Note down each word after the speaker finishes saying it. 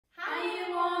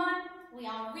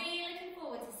are really looking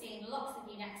forward to seeing lots of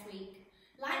you next week.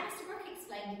 Like Mr. Brook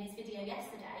explained in his video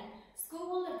yesterday,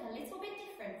 school will look a little bit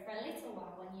different for a little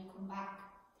while when you come back.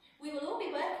 We will all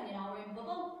be working in our own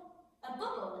bubble. A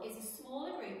bubble is a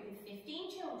smaller group with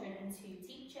 15 children and 2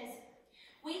 teachers.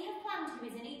 We have planned who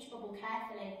is in each bubble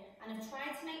carefully and have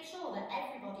tried to make sure that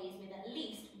everybody is with at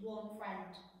least one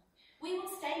friend. We will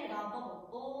stay with our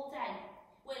bubble all day.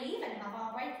 We'll even have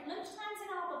our break and lunch times in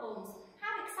our bubbles.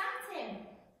 How exciting!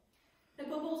 The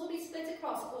bubbles will be split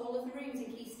across all of the rooms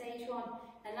in Key Stage 1,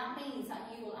 and that means that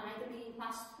you will either be in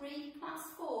Class 3,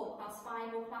 Class 4, Class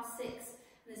 5 or Class 6.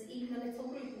 There's even a little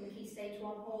group in the Key Stage 1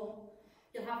 hall.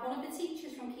 You'll have one of the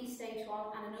teachers from Key Stage 1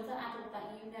 and another adult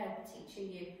that you know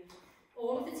teaching you.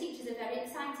 All of the teachers are very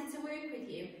excited to work with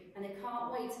you and they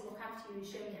can't wait to look after you and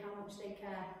show you how much they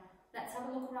care. Let's have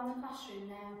a look around the classroom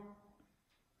now.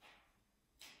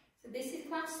 So this is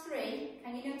Class 3.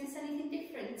 Can you notice anything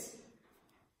different?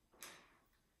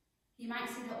 You might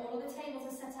see that all of the tables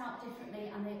are set out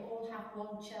differently and they all have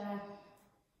one chair.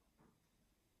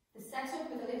 They're set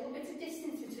up with a little bit of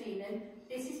distance between them.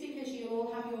 This is because you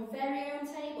all have your very own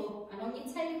table, and on your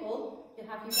table you'll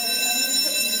have your very own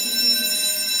equipment you use.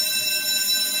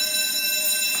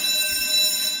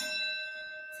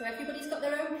 So everybody's got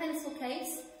their own pencil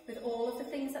case with all of the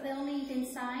things that they'll need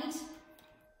inside.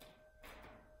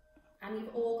 And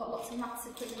you've all got lots of maths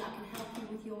equipment that can help you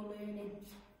with your learning.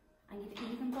 And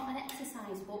you've even got an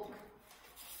exercise book.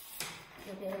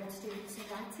 You'll be able to do some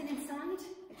writing inside,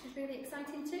 which is really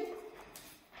exciting too.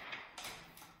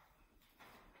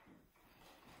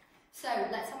 So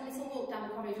let's have a little walk down the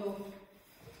corridor.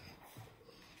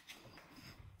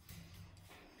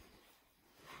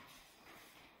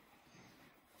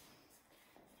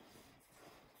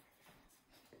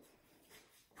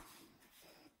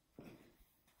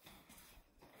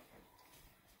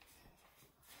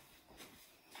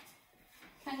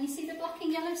 Can you see the black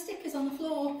and yellow stickers on the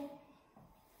floor?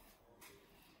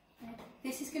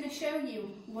 This is going to show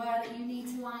you where that you need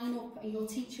to line up, and your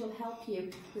teacher will help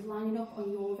you with lining up on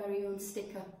your very own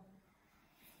sticker.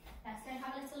 Let's go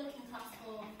have a little look in Class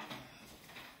 4.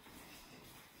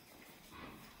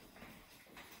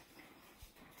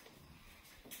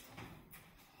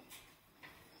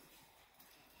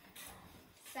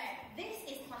 So this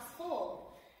is Class 4.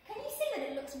 Can you see that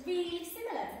it looks really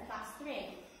similar to Class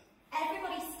 3?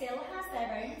 Everybody still has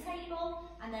their own table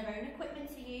and their own equipment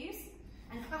to use,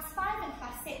 and Class 5 and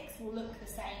Class 6 will look the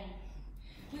same.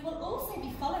 We will also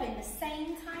be following the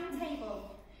same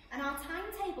timetable, and our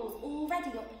timetable's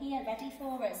already up here ready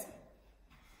for us.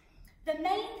 The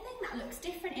main thing that looks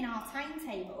different in our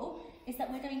timetable is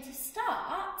that we're going to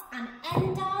start and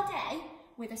end our day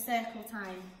with a circle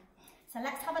time. So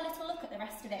let's have a little look at the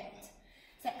rest of it.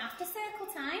 So after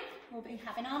circle time, we'll be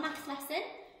having our maths lesson,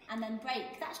 and then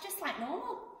break. That's just like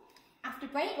normal. After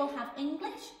break, we'll have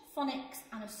English, phonics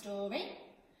and a story.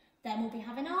 Then we'll be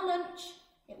having our lunch.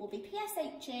 It will be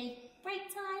PSHE,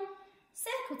 break time,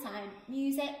 circle time,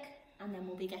 music, and then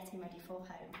we'll be getting ready for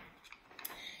home.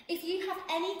 If you have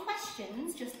any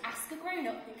questions, just ask a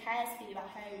grown-up who cares for you at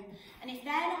home. And if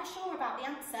they're not sure about the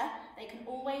answer, they can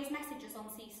always message us on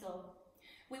Seesaw.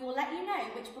 We will let you know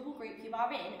which bubble group you are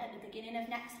in at the beginning of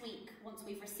next week once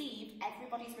we've received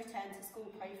everybody's return to school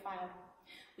profile.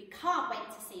 We can't wait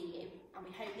to see you, and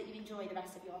we hope that you enjoy the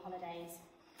rest of your holidays.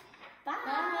 Bye!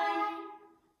 Bye.